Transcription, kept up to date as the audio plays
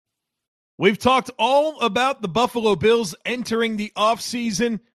We've talked all about the Buffalo Bills entering the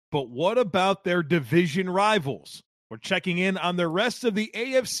offseason, but what about their division rivals? We're checking in on the rest of the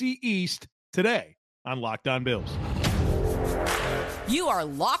AFC East today on Locked On Bills. You are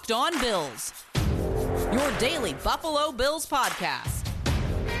Locked On Bills, your daily Buffalo Bills podcast.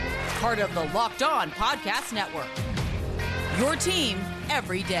 Part of the Locked On Podcast Network, your team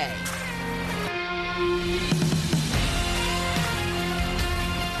every day.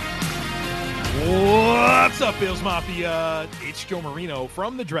 What's up, Bills Mafia? It's Joe Marino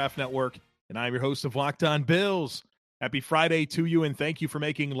from the Draft Network, and I'm your host of Locked On Bills. Happy Friday to you, and thank you for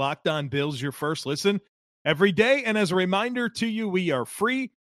making Locked On Bills your first listen every day. And as a reminder to you, we are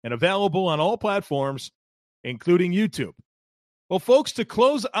free and available on all platforms, including YouTube. Well, folks, to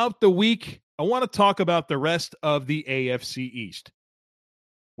close out the week, I want to talk about the rest of the AFC East.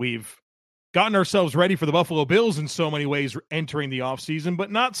 We've gotten ourselves ready for the Buffalo Bills in so many ways entering the offseason, but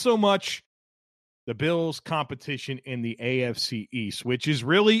not so much the Bills' competition in the AFC East, which is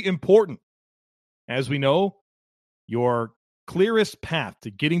really important. As we know, your clearest path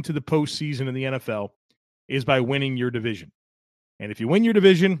to getting to the postseason in the NFL is by winning your division. And if you win your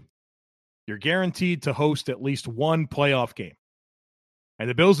division, you're guaranteed to host at least one playoff game. And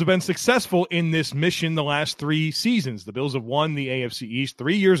the Bills have been successful in this mission the last 3 seasons. The Bills have won the AFC East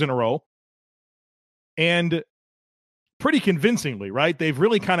 3 years in a row. And pretty convincingly, right? They've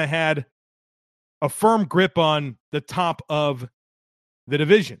really kind of had a firm grip on the top of the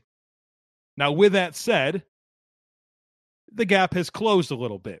division. Now, with that said, the gap has closed a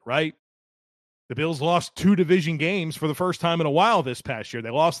little bit, right? The Bills lost 2 division games for the first time in a while this past year. They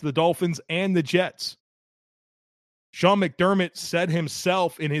lost to the Dolphins and the Jets. Sean McDermott said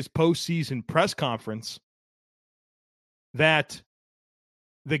himself in his postseason press conference that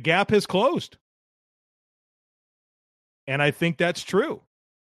the gap has closed. And I think that's true.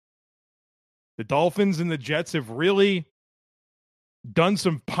 The Dolphins and the Jets have really done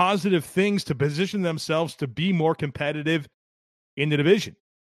some positive things to position themselves to be more competitive in the division.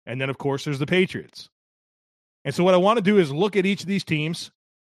 And then, of course, there's the Patriots. And so what I want to do is look at each of these teams,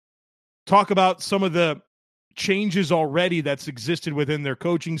 talk about some of the changes already that's existed within their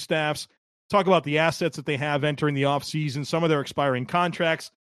coaching staffs, talk about the assets that they have entering the offseason, some of their expiring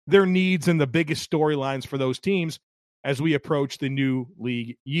contracts, their needs, and the biggest storylines for those teams as we approach the new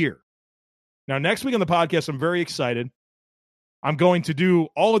league year. Now, next week on the podcast, I'm very excited. I'm going to do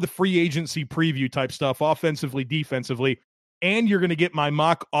all of the free agency preview type stuff, offensively, defensively, and you're going to get my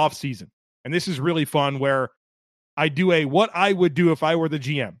mock offseason. And this is really fun where I do a what I would do if I were the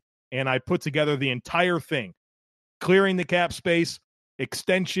GM, and I put together the entire thing, clearing the cap space,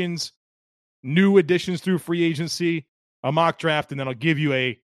 extensions, new additions through free agency, a mock draft, and then I'll give you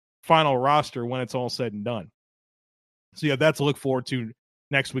a final roster when it's all said and done. So yeah, that's to look forward to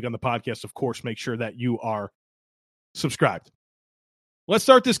next week on the podcast. Of course, make sure that you are subscribed. Let's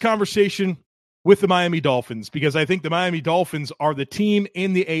start this conversation with the Miami Dolphins, because I think the Miami Dolphins are the team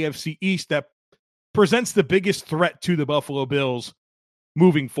in the AFC East that presents the biggest threat to the Buffalo Bills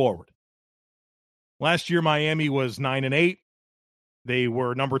moving forward. Last year, Miami was 9-8. They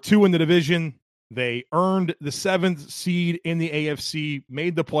were number 2 in the division. They earned the 7th seed in the AFC,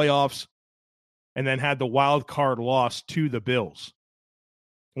 made the playoffs, and then had the wild card loss to the Bills.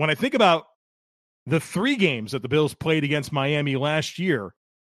 When I think about the 3 games that the Bills played against Miami last year,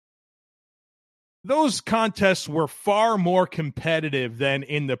 those contests were far more competitive than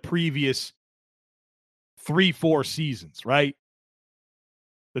in the previous 3-4 seasons, right?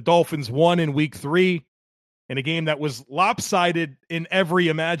 The Dolphins won in week 3 in a game that was lopsided in every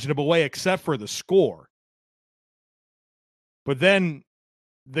imaginable way except for the score. But then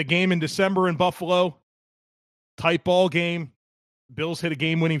the game in December in Buffalo, tight ball game. Bills hit a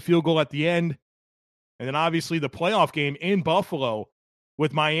game-winning field goal at the end. And then obviously the playoff game in Buffalo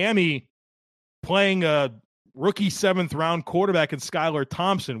with Miami playing a rookie 7th-round quarterback in Skylar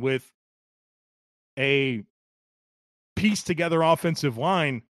Thompson with a pieced-together offensive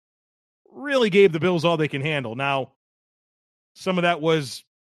line really gave the Bills all they can handle. Now, some of that was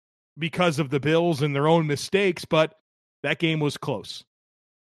because of the Bills and their own mistakes, but that game was close.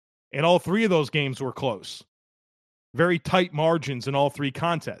 And all 3 of those games were close. Very tight margins in all 3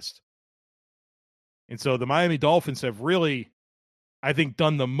 contests. And so the Miami Dolphins have really, I think,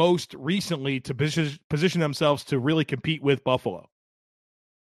 done the most recently to position themselves to really compete with Buffalo.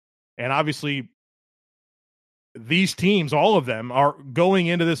 And obviously, these teams, all of them, are going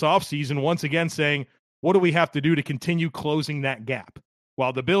into this offseason once again saying, what do we have to do to continue closing that gap?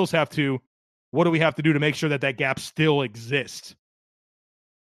 While the Bills have to, what do we have to do to make sure that that gap still exists?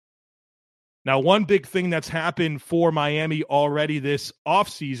 Now, one big thing that's happened for Miami already this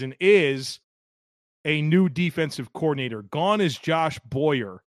offseason is a new defensive coordinator. Gone is Josh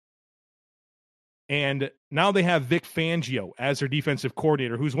Boyer. And now they have Vic Fangio as their defensive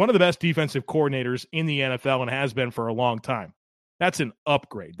coordinator, who's one of the best defensive coordinators in the NFL and has been for a long time. That's an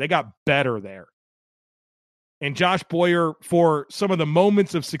upgrade. They got better there. And Josh Boyer, for some of the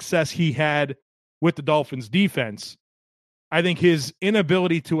moments of success he had with the Dolphins defense, I think his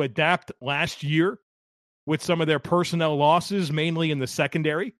inability to adapt last year with some of their personnel losses, mainly in the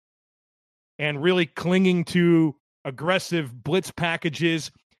secondary, and really clinging to aggressive blitz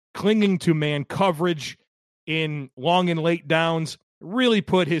packages, clinging to man coverage in long and late downs, really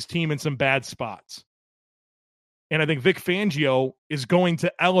put his team in some bad spots. And I think Vic Fangio is going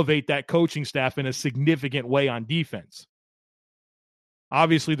to elevate that coaching staff in a significant way on defense.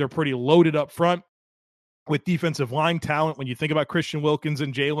 Obviously, they're pretty loaded up front with defensive line talent. When you think about Christian Wilkins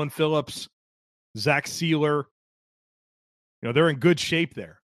and Jalen Phillips, Zach Sealer, they're in good shape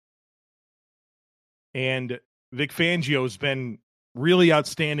there. And Vic Fangio has been really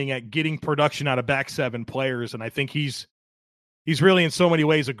outstanding at getting production out of back seven players. And I think he's really in so many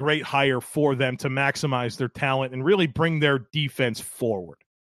ways a great hire for them to maximize their talent and really bring their defense forward.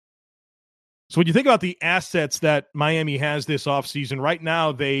 So when you think about the assets that Miami has this offseason, right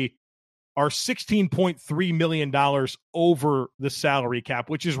now they are $16.3 million over the salary cap,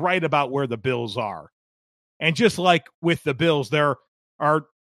 which is right about where the Bills are. And just like with the Bills, there are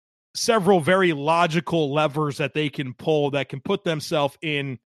several very logical levers that they can pull that can put themselves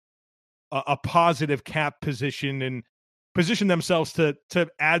in a positive cap position and position themselves to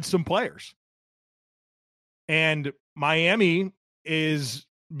add some players. And Miami is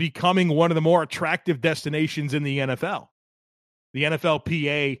becoming one of the more attractive destinations in the NFL. The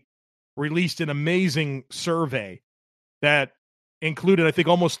NFLPA released an amazing survey that included, I think,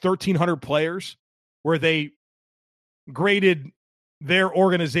 almost 1,300 players, where they graded their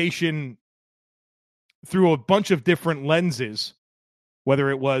organization through a bunch of different lenses, whether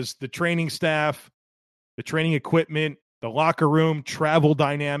it was the training staff, the training equipment, the locker room, travel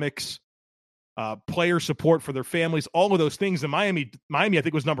dynamics, player support for their families, all of those things. And Miami, I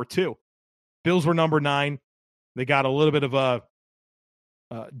think, was number 2. Bills were number 9. They got a little bit of a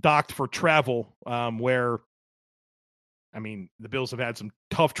docked for travel, where, the Bills have had some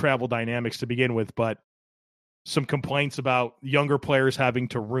tough travel dynamics to begin with, but some complaints about younger players having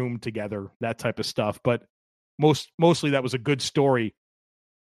to room together, that type of stuff. But mostly that was a good story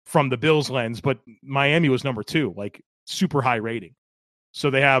from the Bills lens, but Miami was number 2, like super high rating.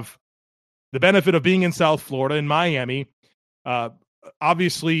 So they have the benefit of being in South Florida and Miami,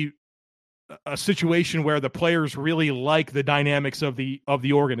 obviously a situation where the players really like the dynamics of the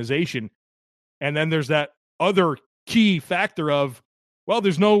organization. And then there's that other key factor of, well,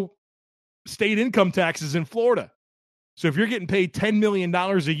 there's no state income taxes in Florida. So if you're getting paid $10 million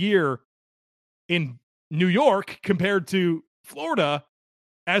a year in New York compared to Florida,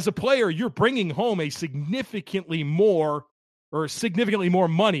 as a player, you're bringing home a significantly more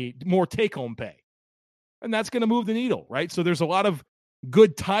money, more take-home pay. And that's going to move the needle, right? So there's a lot of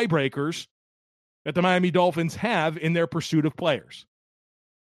good tiebreakers that the Miami Dolphins have in their pursuit of players.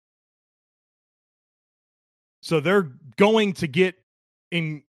 So they're going to get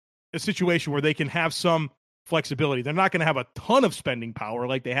in a situation where they can have some flexibility. They're not going to have a ton of spending power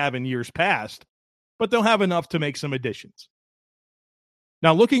like they have in years past, but they'll have enough to make some additions.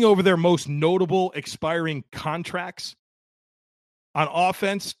 Now, looking over their most notable expiring contracts, on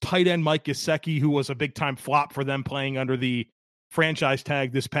offense, tight end Mike Gesicki, who was a big-time flop for them playing under the franchise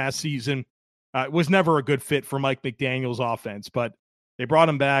tag this past season, was never a good fit for Mike McDaniel's offense, but they brought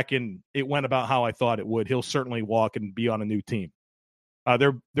him back, and it went about how I thought it would. He'll certainly walk and be on a new team.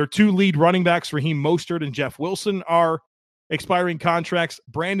 Their 2 lead running backs, Raheem Mostert and Jeff Wilson, are expiring contracts.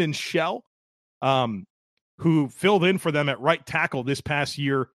 Brandon Shell, who filled in for them at right tackle this past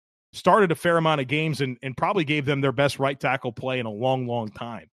year, started a fair amount of games and probably gave them their best right tackle play in a long, long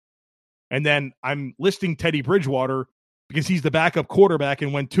time. And then I'm listing Teddy Bridgewater because he's the backup quarterback,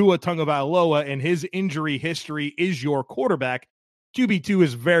 and when Tua Tagovailoa and his injury history is your quarterback, QB2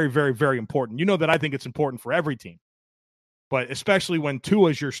 is very, very, very important. You know that I think it's important for every team, but especially when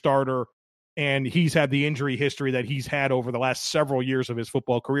Tua is your starter and he's had the injury history that he's had over the last several years of his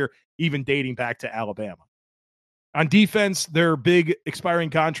football career, even dating back to Alabama. On defense, their big expiring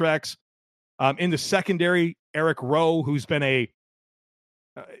contracts. In the secondary, Eric Rowe, who's been a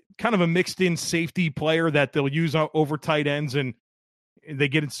kind of a mixed-in safety player that they'll use over tight ends, and they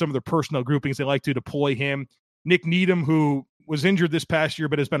get into some of their personnel groupings. They like to deploy him. Nick Needham, who was injured this past year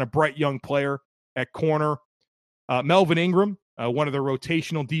but has been a bright young player at corner. Melvin Ingram, one of their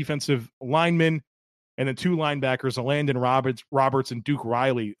rotational defensive linemen, and then 2 linebackers, Landon Roberts and Duke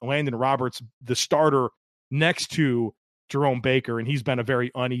Riley. Landon Roberts, the starter next to Jerome Baker, and he's been a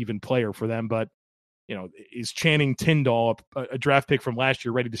very uneven player for them. But, is Channing Tindall, a draft pick from last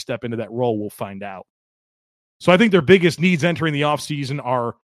year, ready to step into that role? We'll find out. So I think their biggest needs entering the offseason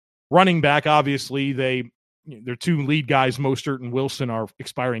are running back. Obviously, their 2 lead guys, Mostert and Wilson, are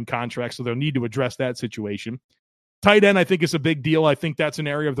expiring contracts, so they'll need to address that situation. Tight end, I think, is a big deal. I think that's an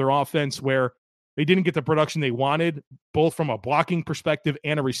area of their offense where they didn't get the production they wanted, both from a blocking perspective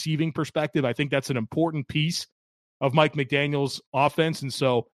and a receiving perspective. I think that's an important piece of Mike McDaniel's offense. And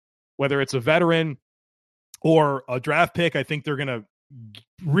so whether it's a veteran or a draft pick, I think they're going to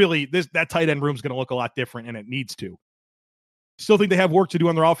really, that tight end room is going to look a lot different, and it needs to. Still think they have work to do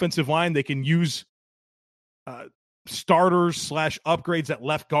on their offensive line. They can use starters / upgrades at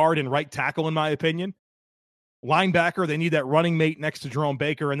left guard and right tackle, in my opinion. Linebacker, they need that running mate next to Jerome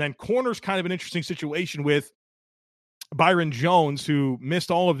Baker. And then corner's kind of an interesting situation with Byron Jones, who missed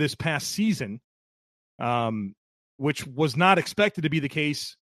all of this past season, which was not expected to be the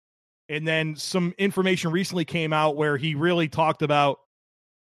case. And then some information recently came out where he really talked about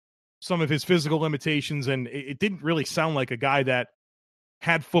some of his physical limitations, and it didn't really sound like a guy that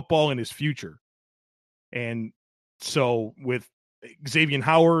had football in his future. And so with Xavier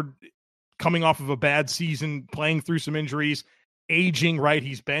Howard coming off of a bad season, playing through some injuries, aging, right?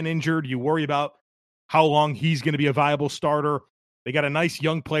 He's been injured. You worry about how long he's going to be a viable starter. They got a nice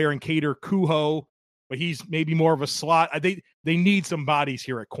young player in Kader Kuho, but he's maybe more of a slot. They need some bodies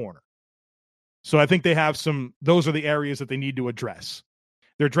here at corner. So I think they have those are the areas that they need to address.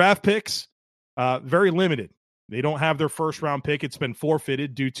 Their draft picks, very limited. They don't have their first round pick. It's been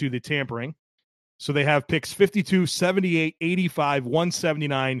forfeited due to the tampering. So they have picks 52, 78, 85,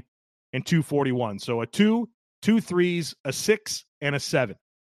 179, and 241. So a 2, 2 3s, a 6, and a 7.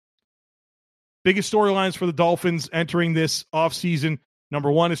 Biggest storylines for the Dolphins entering this offseason.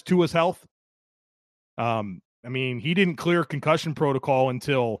 Number 1 is Tua's health. He didn't clear concussion protocol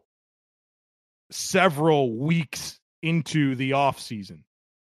until several weeks into the offseason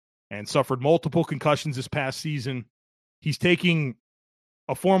and suffered multiple concussions this past season. He's taking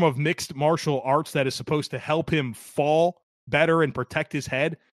a form of mixed martial arts that is supposed to help him fall better and protect his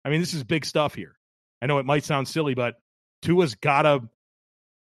head. This is big stuff here. I know it might sound silly, but Tua's got to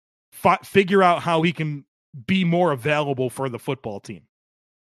figure out how he can be more available for the football team.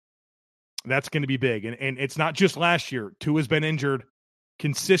 That's going to be big. And it's not just last year. Tua's been injured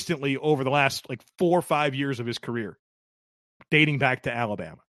consistently over the last 4 or 5 years of his career, dating back to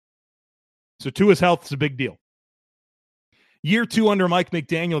Alabama. So Tua's health is a big deal. Year 2 under Mike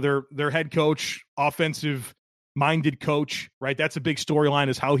McDaniel, their head coach, offensive-minded coach, right? That's a big storyline,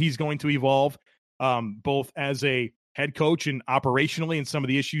 is how he's going to evolve, both as a head coach and operationally, and some of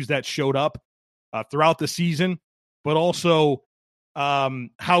the issues that showed up throughout the season, but also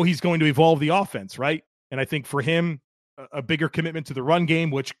how he's going to evolve the offense, right? And I think for him, a bigger commitment to the run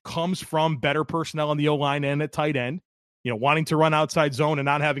game, which comes from better personnel on the O-line and at tight end. Wanting to run outside zone and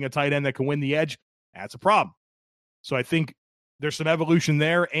not having a tight end that can win the edge, that's a problem. So I think there's some evolution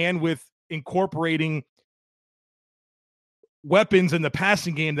there, and with incorporating weapons in the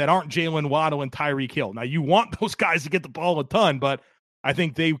passing game that aren't Jalen Waddle and Tyreek Hill. Now, you want those guys to get the ball a ton, but I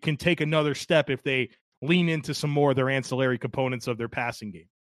think they can take another step if they lean into some more of their ancillary components of their passing game.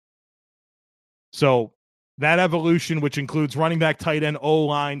 So that evolution, which includes running back, tight end,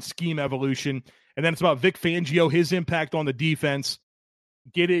 O-line, scheme evolution, and then it's about Vic Fangio, his impact on the defense,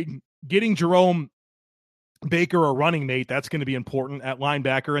 getting Jerome Baker a running mate. That's going to be important at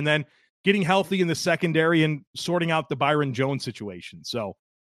linebacker, and then getting healthy in the secondary and sorting out the Byron Jones situation. So,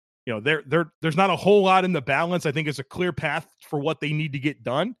 there's not a whole lot in the balance. I think it's a clear path for what they need to get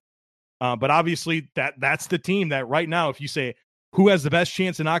done. But obviously that's the team that right now, if you say who has the best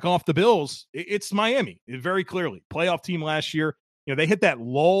chance to knock off the Bills, it's Miami. Very clearly, playoff team last year. They hit that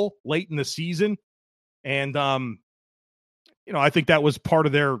lull late in the season, and I think that was part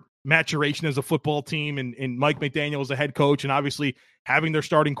of their maturation as a football team, and Mike McDaniel as a head coach, and obviously having their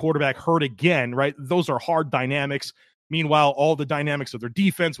starting quarterback hurt again, right? Those are hard dynamics. Meanwhile, all the dynamics of their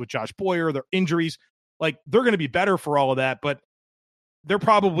defense with Josh Boyer, their injuries, they're going to be better for all of that, but they're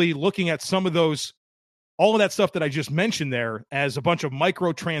probably looking at some of those, all of that stuff that I just mentioned there as a bunch of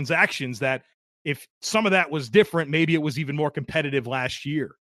microtransactions that if some of that was different, maybe it was even more competitive last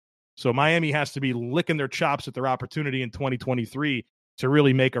year. So Miami has to be licking their chops at their opportunity in 2023 to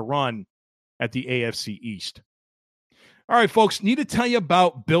really make a run at the AFC East. All right, folks, need to tell you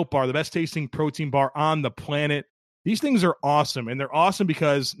about Built Bar, the best tasting protein bar on the planet. These things are awesome, and they're awesome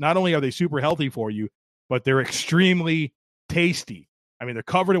because not only are they super healthy for you, but they're extremely tasty. I mean, they're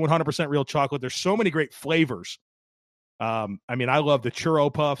covered in 100% real chocolate. There's so many great flavors. I mean, I love the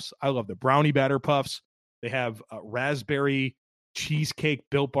churro puffs. I love the brownie batter puffs. They have raspberry cheesecake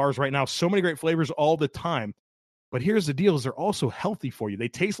Built Bars right now. So many great flavors all the time. But here's the deal, is they're also healthy for you. They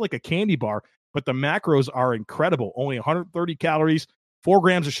taste like a candy bar, but the macros are incredible. Only 130 calories, 4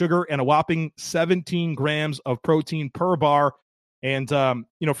 grams of sugar, and a whopping 17 grams of protein per bar. And,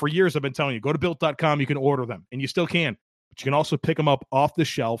 for years I've been telling you, go to Built.com, you can order them, and you still can. But you can also pick them up off the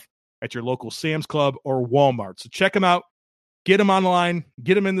shelf at your local Sam's Club or Walmart. So check them out. Get them online.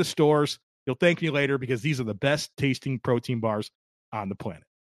 Get them in the stores. You'll thank me later because these are the best tasting protein bars on the planet.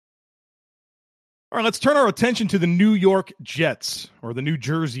 All right, let's turn our attention to the New York Jets, or the New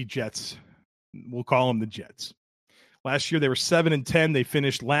Jersey Jets. We'll call them the Jets. Last year, they were 7-10. They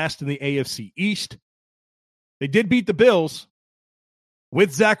finished last in the AFC East. They did beat the Bills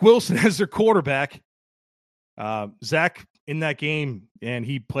with Zach Wilson as their quarterback. Zach in that game, and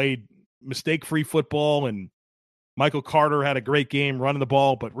he played mistake-free football, and Michael Carter had a great game running the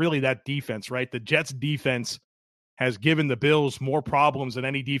ball, but really that defense, right? The Jets defense has given the Bills more problems than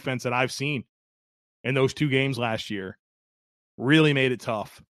any defense that I've seen in those 2 games last year. Really made it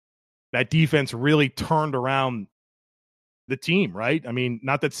tough. That defense really turned around the team, right? I mean,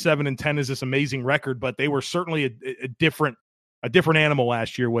 not that 7-10 is this amazing record, but they were certainly a different animal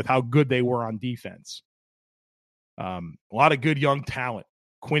last year with how good they were on defense. A lot of good young talent.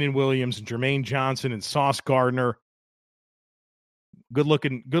 Quinnen Williams and Jermaine Johnson and Sauce Gardner. Good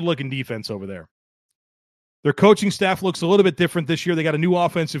looking defense over there. Their coaching staff looks a little bit different this year. They got a new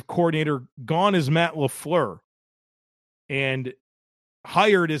offensive coordinator. Gone is Matt LaFleur. And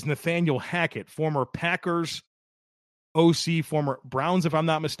hired is Nathaniel Hackett, former Packers OC, former Browns, if I'm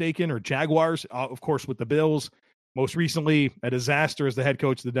not mistaken, or Jaguars, of course, with the Bills. Most recently, a disaster as the head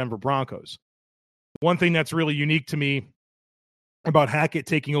coach of the Denver Broncos. One thing that's really unique to me about Hackett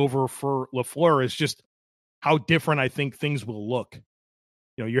taking over for LaFleur is just how different I think things will look.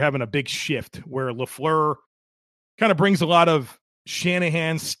 You're having a big shift where LaFleur kind of brings a lot of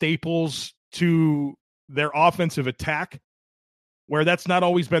Shanahan staples to their offensive attack, where that's not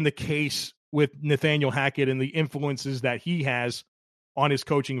always been the case with Nathaniel Hackett and the influences that he has on his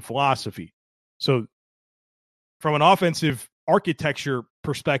coaching philosophy. So from an offensive architecture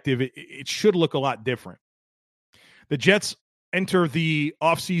perspective, it should look a lot different. The Jets enter the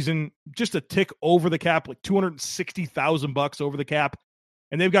offseason just a tick over the cap, like $260,000 over the cap.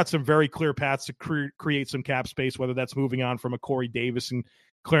 And they've got some very clear paths to create some cap space, whether that's moving on from a Corey Davis and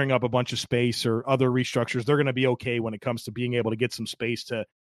clearing up a bunch of space or other restructures. They're going to be okay when it comes to being able to get some space to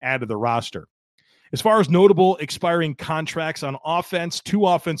add to the roster. As far as notable expiring contracts on offense, 2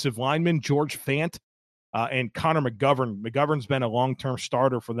 offensive linemen, George Fant and Connor McGovern. McGovern's been a long-term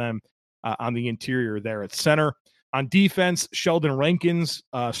starter for them on the interior there at center. On defense, Sheldon Rankins,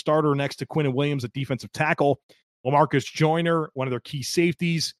 starter next to Quinnen Williams at defensive tackle. LaMarcus Joyner, one of their key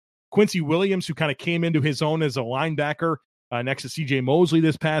safeties. Quincy Williams, who kind of came into his own as a linebacker next to C.J. Mosley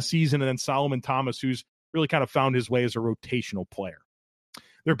this past season. And then Solomon Thomas, who's really kind of found his way as a rotational player.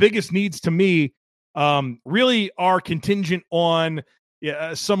 Their biggest needs to me really are contingent on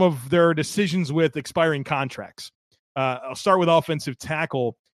some of their decisions with expiring contracts. I'll start with offensive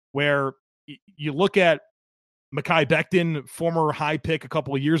tackle, where you look at Mekhi Becton, former high pick a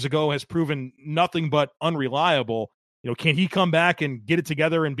couple of years ago, has proven nothing but unreliable. Can he come back and get it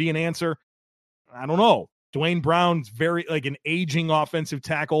together and be an answer? I don't know. Dwayne Brown's very an aging offensive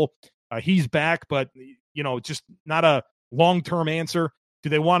tackle. He's back, but just not a long-term answer. Do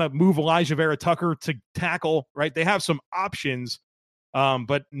they want to move Elijah Vera Tucker to tackle? Right? They have some options,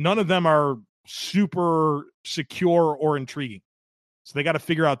 but none of them are super secure or intriguing. So they got to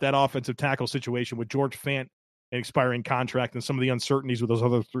figure out that offensive tackle situation with George Fant, an expiring contract, and some of the uncertainties with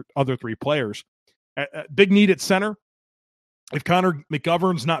those other 3 players. Big need at center. If Connor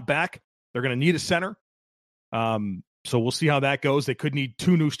McGovern's not back, they're going to need a center. So we'll see how that goes. They could need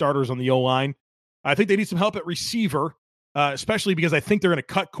 2 new starters on the O-line. I think they need some help at receiver, especially because I think they're going to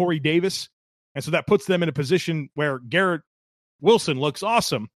cut Corey Davis. And so that puts them in a position where Garrett Wilson looks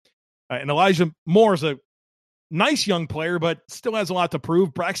awesome. And Elijah Moore is a nice young player, but still has a lot to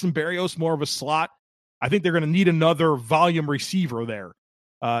prove. Braxton Berrios, more of a slot. I think they're going to need another volume receiver there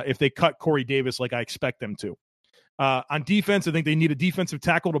if they cut Corey Davis like I expect them to. On defense, I think they need a defensive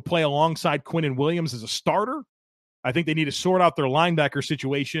tackle to play alongside Quinnen Williams as a starter. I think they need to sort out their linebacker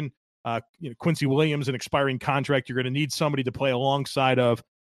situation. Quincy Williams, an expiring contract. You're going to need somebody to play alongside of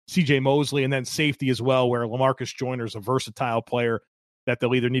C.J. Mosley, and then safety as well, where LaMarcus Joyner is a versatile player that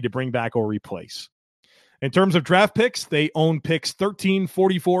they'll either need to bring back or replace. In terms of draft picks, they own picks 13,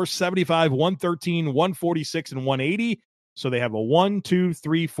 44, 75, 113, 146, and 180. So they have a 1, 2,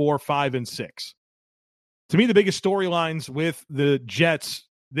 3, 4, 5, and 6. To me, the biggest storylines with the Jets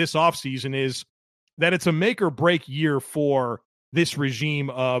this offseason is that it's a make or break year for this regime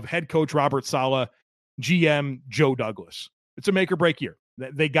of head coach Robert Saleh, GM Joe Douglas. It's a make or break year.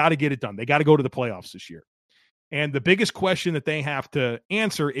 They got to get it done. They got to go to the playoffs this year. And the biggest question that they have to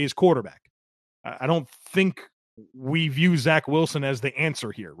answer is quarterback. I don't think we view Zach Wilson as the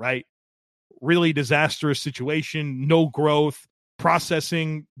answer here, right? Really disastrous situation, no growth,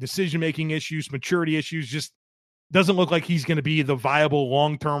 processing, decision-making issues, maturity issues. Just doesn't look like he's going to be the viable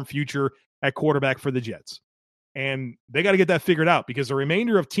long-term future at quarterback for the Jets. And they got to get that figured out because the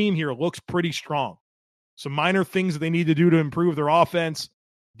remainder of team here looks pretty strong. Some minor things that they need to do to improve their offense.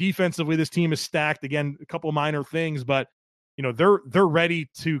 Defensively, this team is stacked. Again, a couple of minor things, but they're ready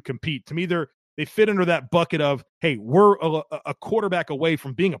to compete. To me, they fit under that bucket of, hey, we're a quarterback away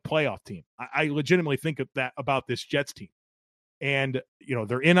from being a playoff team. I legitimately think of that about this Jets team. And,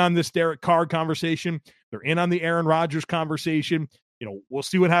 they're in on this Derek Carr conversation. They're in on the Aaron Rodgers conversation. We'll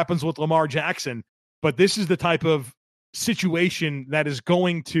see what happens with Lamar Jackson. But this is the type of situation that is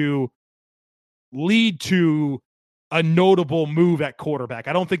going to lead to a notable move at quarterback.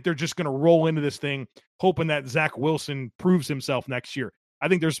 I don't think they're just going to roll into this thing hoping that Zach Wilson proves himself next year. I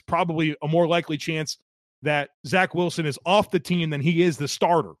think there's probably a more likely chance that Zach Wilson is off the team than he is the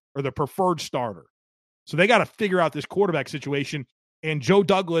starter or the preferred starter. So they got to figure out this quarterback situation, and Joe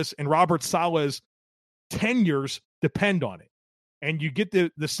Douglas and Robert Saleh's tenures depend on it. And you get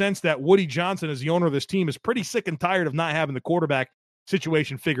the sense that Woody Johnson, as the owner of this team, is pretty sick and tired of not having the quarterback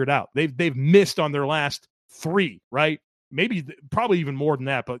situation figured out. They've missed on their last 3, right? Maybe probably even more than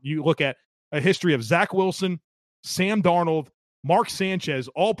that. But you look at a history of Zach Wilson, Sam Darnold, Mark Sanchez,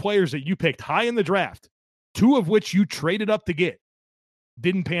 all players that you picked high in the draft, 2 of which you traded up to get,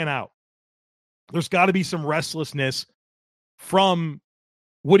 didn't pan out. There's got to be some restlessness from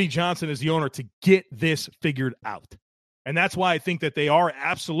Woody Johnson as the owner to get this figured out. And that's why I think that they are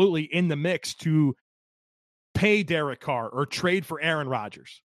absolutely in the mix to pay Derek Carr or trade for Aaron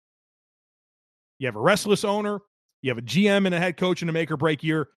Rodgers. You have a restless owner, you have a GM and a head coach in a make or break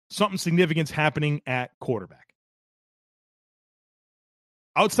year, something significant's happening at quarterback.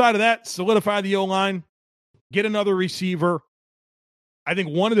 Outside of that, solidify the O-line, get another receiver. I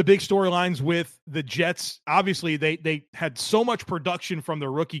think one of the big storylines with the Jets, obviously they had so much production from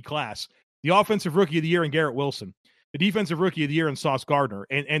their rookie class. The offensive rookie of the year in Garrett Wilson, the defensive rookie of the year in Sauce Gardner,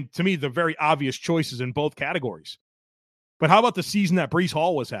 and to me, the very obvious choices in both categories. But how about the season that Breece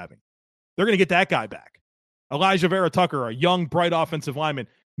Hall was having? They're going to get that guy back. Elijah Vera Tucker, a young, bright offensive lineman,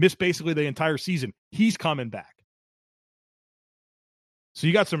 missed basically the entire season. He's coming back. So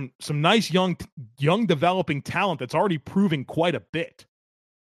you got some nice young developing talent that's already proving quite a bit.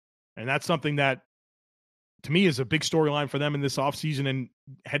 And that's something that, to me, is a big storyline for them in this offseason and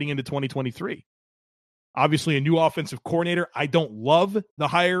heading into 2023. Obviously, a new offensive coordinator. I don't love the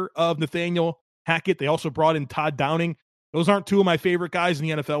hire of Nathaniel Hackett. They also brought in Todd Downing. Those aren't 2 of my favorite guys in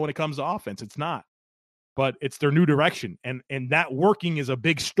the NFL when it comes to offense. It's not. But it's their new direction. And that working is a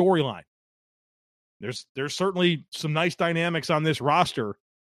big storyline. There's certainly some nice dynamics on this roster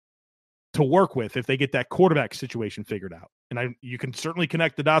to work with if they get that quarterback situation figured out. And you can certainly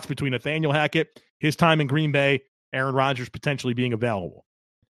connect the dots between Nathaniel Hackett, his time in Green Bay, Aaron Rodgers potentially being available.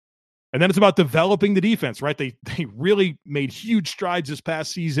 And then it's about developing the defense, right? They really made huge strides this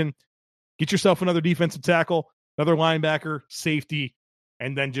past season. Get yourself another defensive tackle, another linebacker, safety,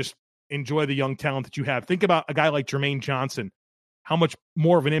 and then just enjoy the young talent that you have. Think about a guy like Jermaine Johnson, how much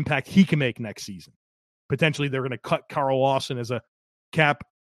more of an impact he can make next season. Potentially they're going to cut Carl Lawson as a cap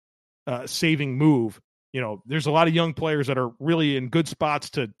saving move. There's a lot of young players that are really in good spots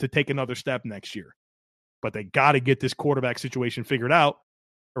to take another step next year. But they got to get this quarterback situation figured out,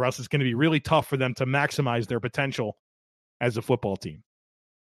 or else it's going to be really tough for them to maximize their potential as a football team.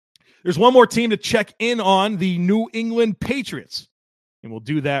 There's one more team to check in on, the New England Patriots. And we'll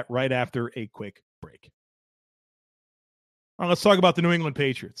do that right after a quick break. All right, let's talk about the New England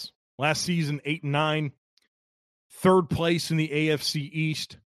Patriots. Last season, 8-9, 3rd place in the AFC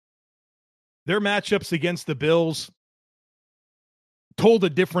East. Their matchups against the Bills told a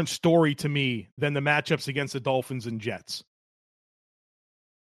different story to me than the matchups against the Dolphins and Jets.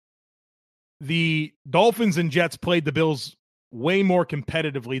 The Dolphins and Jets played the Bills way more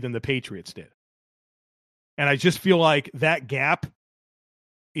competitively than the Patriots did. And I just feel like that gap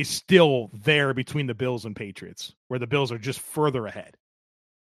is still there between the Bills and Patriots, where the Bills are just further ahead.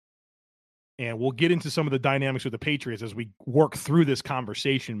 And we'll get into some of the dynamics with the Patriots as we work through this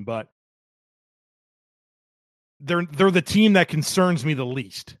conversation, but they're the team that concerns me the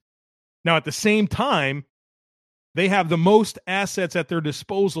least. Now, at the same time, They have the most assets at their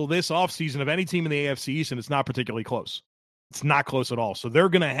disposal this offseason of any team in the AFC East, and it's not particularly close. It's not close at all. So they're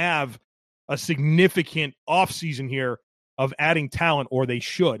going to have a significant offseason here of adding talent, or they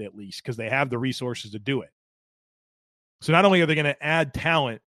should at least, because they have the resources to do it. So not only are they going to add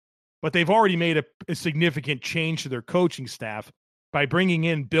talent, but they've already made a significant change to their coaching staff by bringing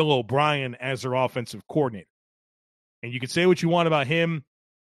in Bill O'Brien as their offensive coordinator. And you can say what you want about him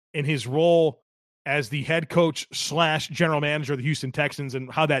in his role as the head coach / general manager of the Houston Texans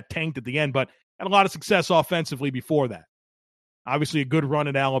and how that tanked at the end, but had a lot of success offensively before that. Obviously a good run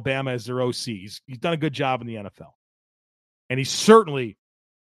at Alabama as their OC. He's done a good job in the NFL. And he's certainly,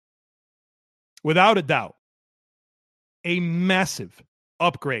 without a doubt, a massive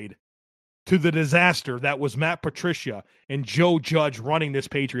upgrade to the disaster that was Matt Patricia and Joe Judge running this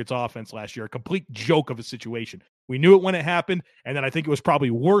Patriots offense last year. A complete joke of a situation. We knew it when it happened, and then I think it was probably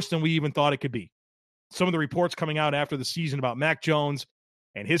worse than we even thought it could be. Some of the reports coming out after the season about Mac Jones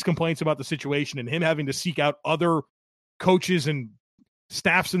and his complaints about the situation and him having to seek out other coaches and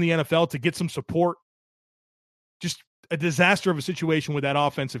staffs in the NFL to get some support. Just a disaster of a situation with that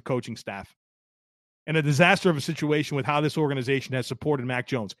offensive coaching staff. And a disaster of a situation with how this organization has supported Mac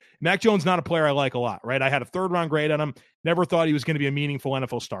Jones. Mac Jones, not a player I like a lot, right? I had a third-round grade on him. Never thought he was going to be a meaningful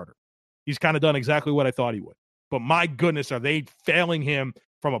NFL starter. He's kind of done exactly what I thought he would. But my goodness, are they failing him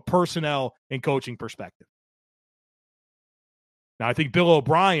from a personnel and coaching perspective? Now, I think Bill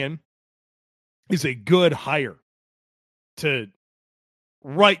O'Brien is a good hire to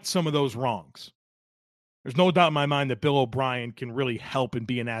right some of those wrongs. There's no doubt in my mind that Bill O'Brien can really help and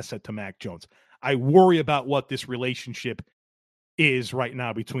be an asset to Mac Jones. I worry about what this relationship is right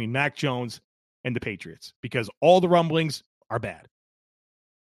now between Mac Jones and the Patriots because all the rumblings are bad.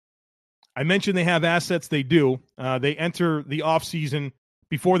 I mentioned they have assets. They do. They enter the offseason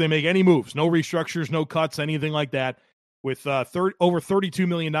before they make any moves. No restructures, no cuts, anything like that. With over $32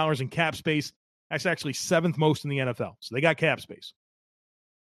 million in cap space. That's actually seventh most in the NFL. So they got cap space.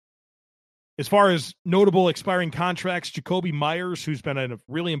 As far as notable expiring contracts, Jacoby Myers, who's been a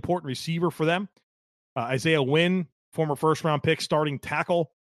really important receiver for them. Isaiah Wynn, former first-round pick, starting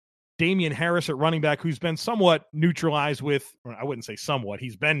tackle. Damian Harris at running back, who's been somewhat neutralized with, or I wouldn't say somewhat,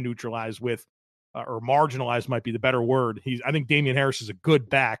 he's been neutralized with, or marginalized might be the better word. I think Damian Harris is a good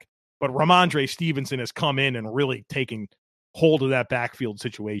back, but Ramondre Stevenson has come in and really taken hold of that backfield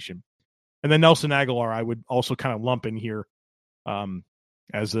situation. And then Nelson Aguilar, I would also kind of lump in here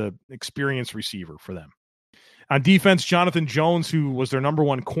as an experienced receiver for them. On defense, Jonathan Jones, who was their number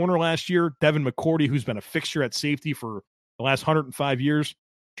one corner last year. Devin McCourty, who's been a fixture at safety for the last 105 years.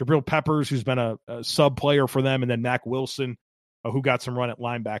 Jabril Peppers, who's been a sub player for them. And then Mac Wilson, who got some run at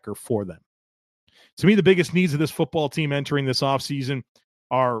linebacker for them. To me, the biggest needs of this football team entering this offseason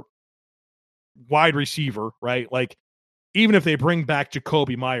are wide receiver, right? Like, even if they bring back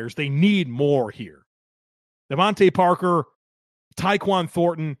Jacoby Myers, they need more here. Devontae Parker, Tyquan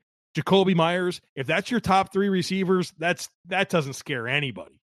Thornton, Jacoby Myers, if that's your top three receivers, that doesn't scare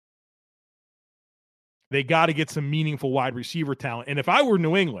anybody. They got to get some meaningful wide receiver talent. And if I were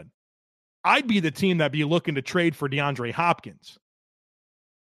New England, I'd be the team that'd be looking to trade for DeAndre Hopkins.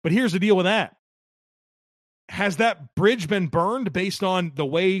 But here's the deal with that. Has that bridge been burned based on the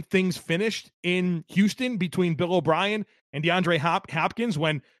way things finished in Houston between Bill O'Brien and DeAndre Hopkins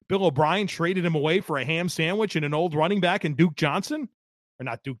when Bill O'Brien traded him away for a ham sandwich and an old running back in Duke Johnson? Or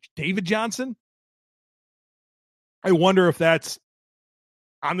not Duke, David Johnson? I wonder if that's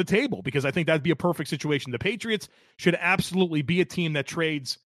on the table because I think that'd be a perfect situation. The Patriots should absolutely be a team that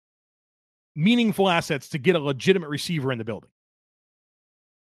trades meaningful assets to get a legitimate receiver in the building.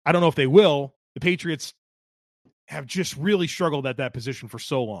 I don't know if they will. The Patriots have just really struggled at that position for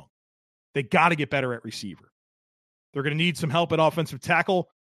so long. They got to get better at receiver. They're going to need some help at offensive tackle.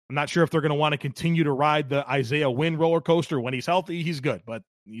 I'm not sure if they're going to want to continue to ride the Isaiah Wynn roller coaster. When he's healthy, he's good, but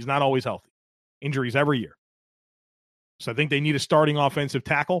he's not always healthy. Injuries every year. So I think they need a starting offensive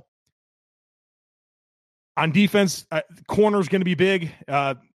tackle. On defense, corner is going to be big.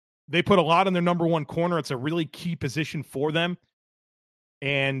 They put a lot on their number one corner. It's a really key position for them.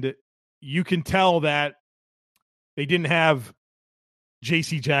 And you can tell that they didn't have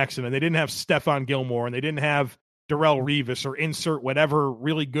J.C. Jackson, and they didn't have Stephon Gilmore, and they didn't have Darrelle Revis, or insert whatever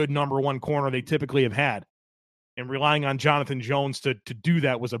really good number one corner they typically have had. And relying on Jonathan Jones to do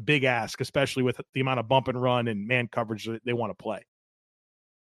that was a big ask, especially with the amount of bump and run and man coverage that they want to play.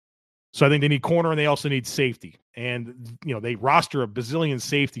 So I think they need corner, and they also need safety. And, you know, they roster a bazillion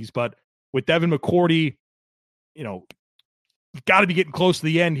safeties, but with Devin McCourty, you know, got to be getting close to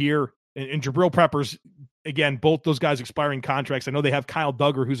the end here. And Jabril Peppers, again, both those guys expiring contracts. I know they have Kyle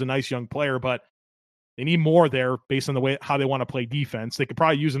Duggar, who's a nice young player, but They need more there based on the way how they want to play defense. They could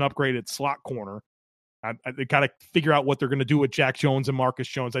probably use an upgraded slot corner. They got to figure out what they're going to do with Jack Jones and Marcus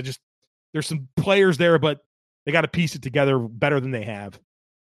Jones. There's some players there, but they got to piece it together better than they have.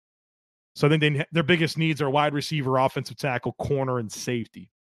 So I think their biggest needs are wide receiver, offensive tackle, corner, and safety.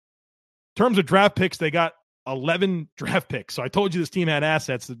 In terms of draft picks, they got 11 draft picks. So I told you this team had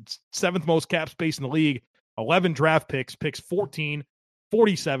assets. The seventh most cap space in the league. 11 draft picks, 14,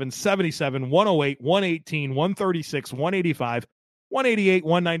 47, 77, 108, 118, 136, 185, 188,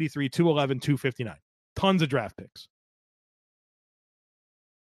 193, 211, 259. Tons of draft picks.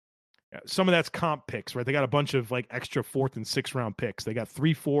 Yeah, some of that's comp picks, right? They got a bunch of like extra 4th and 6th round picks. They got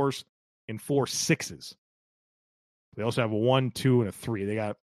 3 4s and 4 6s. They also have a 1, 2, and a 3. They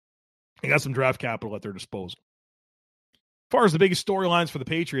got some draft capital at their disposal. As far as the biggest storylines for the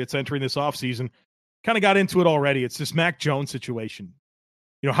Patriots entering this offseason, kind of got into it already. It's this Mac Jones situation.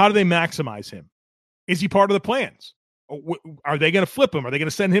 How do they maximize him? Is he part of the plans? Are they going to flip him? Are they going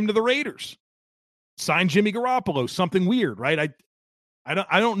to send him to the Raiders? Sign Jimmy Garoppolo? Something weird, right? I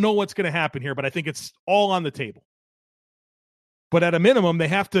don't know what's going to happen here, but I think it's all on the table. But at a minimum, they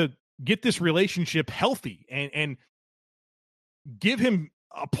have to get this relationship healthy and give him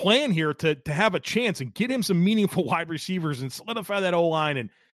a plan here to have a chance and get him some meaningful wide receivers and solidify that O-line and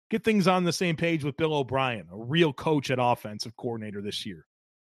get things on the same page with Bill O'Brien, a real coach at offensive coordinator this year.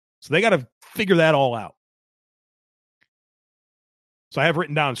 So they got to figure that all out. So I have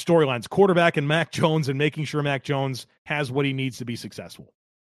written down storylines, quarterback and Mac Jones, and making sure Mac Jones has what he needs to be successful,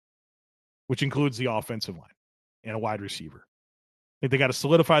 which includes the offensive line and a wide receiver. I think they got to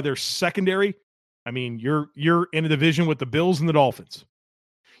solidify their secondary. I mean, you're in a division with the Bills and the Dolphins.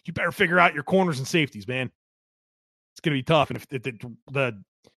 You better figure out your corners and safeties, man. It's going to be tough. And if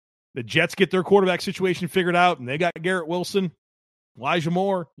the Jets get their quarterback situation figured out and they got Garrett Wilson, Elijah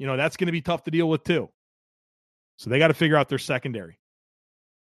Moore, that's going to be tough to deal with too. So they got to figure out their secondary.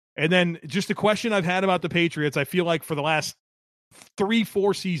 And then just a question I've had about the Patriots, I feel like for the last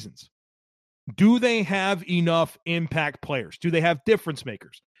 3-4 seasons, do they have enough impact players? Do they have difference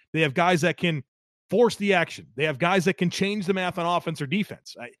makers? They have guys that can force the action. They have guys that can change the math on offense or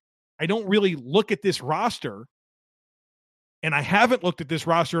defense. I don't really look at this roster, and I haven't looked at this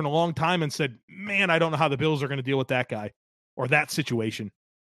roster in a long time and said, man, I don't know how the Bills are going to deal with that guy or that situation.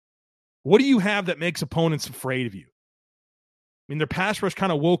 What do you have that makes opponents afraid of you? I mean, their pass rush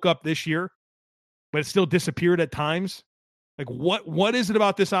kind of woke up this year, but it still disappeared at times. Like, what is it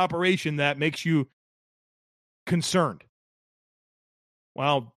about this operation that makes you concerned?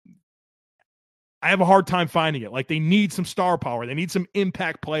 Well, I have a hard time finding it. Like, they need some star power. They need some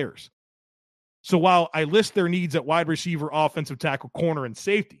impact players. So while I list their needs at wide receiver, offensive tackle, corner, and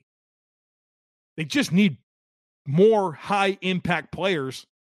safety, they just need more high-impact players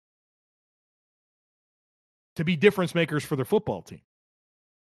to be difference makers for their football team.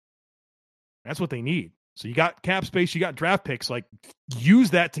 That's what they need. So you got cap space, you got draft picks. Like,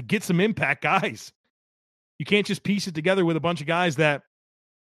 use that to get some impact guys. You can't just piece it together with a bunch of guys that,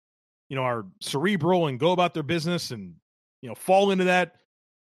 are cerebral and go about their business and, fall into that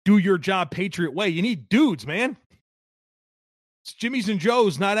do your job Patriot way. You need dudes, man. It's Jimmys and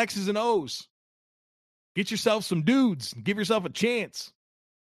Joes, not X's and O's. Get yourself some dudes and give yourself a chance.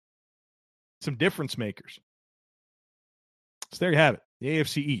 Some difference makers. So there you have it. The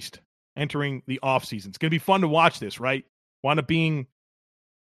AFC East entering the offseason. It's going to be fun to watch this, right? Wound up being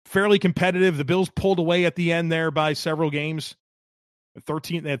fairly competitive. The Bills pulled away at the end there by several games.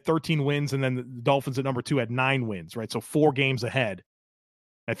 They had 13 wins, and then the Dolphins at number 2 had 9 wins, right? So 4 games ahead.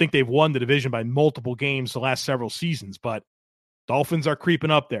 I think they've won the division by multiple games the last several seasons, but Dolphins are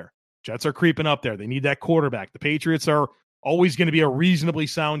creeping up there. Jets are creeping up there. They need that quarterback. The Patriots are always going to be a reasonably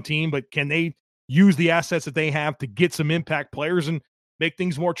sound team, but can they use the assets that they have to get some impact players and make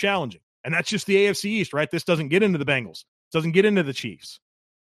things more challenging? And that's just the AFC East, right? This doesn't get into the Bengals. It doesn't get into the Chiefs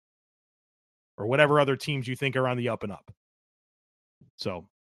or whatever other teams you think are on the up and up. So,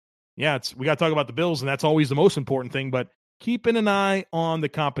 yeah, we got to talk about the Bills, and that's always the most important thing, but keeping an eye on the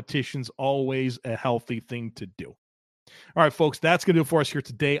competition's always a healthy thing to do. All right, folks, that's going to do it for us here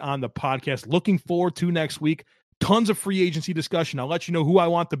today on the podcast. Looking forward to next week. Tons of free agency discussion. I'll let you know who I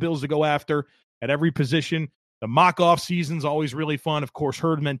want the Bills to go after at every position. The mock-off season's always really fun. Of course,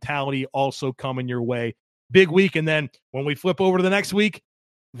 herd mentality also coming your way. Big week, and then when we flip over to the next week,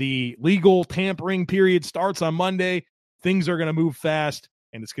 the legal tampering period starts on Monday. Things are going to move fast,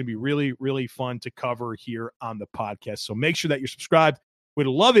 and it's going to be really, really fun to cover here on the podcast. So make sure that you're subscribed. We'd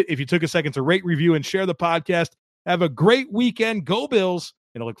love it if you took a second to rate, review, and share the podcast. Have a great weekend. Go Bills,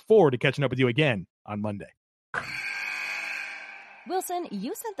 and I look forward to catching up with you again on Monday. Wilson,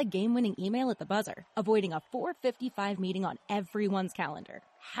 you sent the game-winning email at the buzzer, avoiding a 4:55 meeting on everyone's calendar.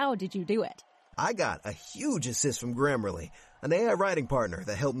 How did you do it? I got a huge assist from Grammarly, an AI writing partner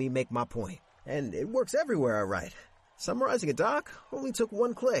that helped me make my point. And it works everywhere I write. Summarizing a doc only took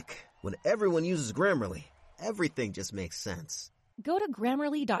one click. When everyone uses Grammarly, everything just makes sense. Go to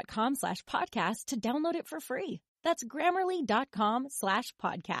Grammarly.com/podcast to download it for free. That's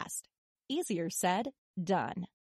Grammarly.com/podcast. Easier said, done.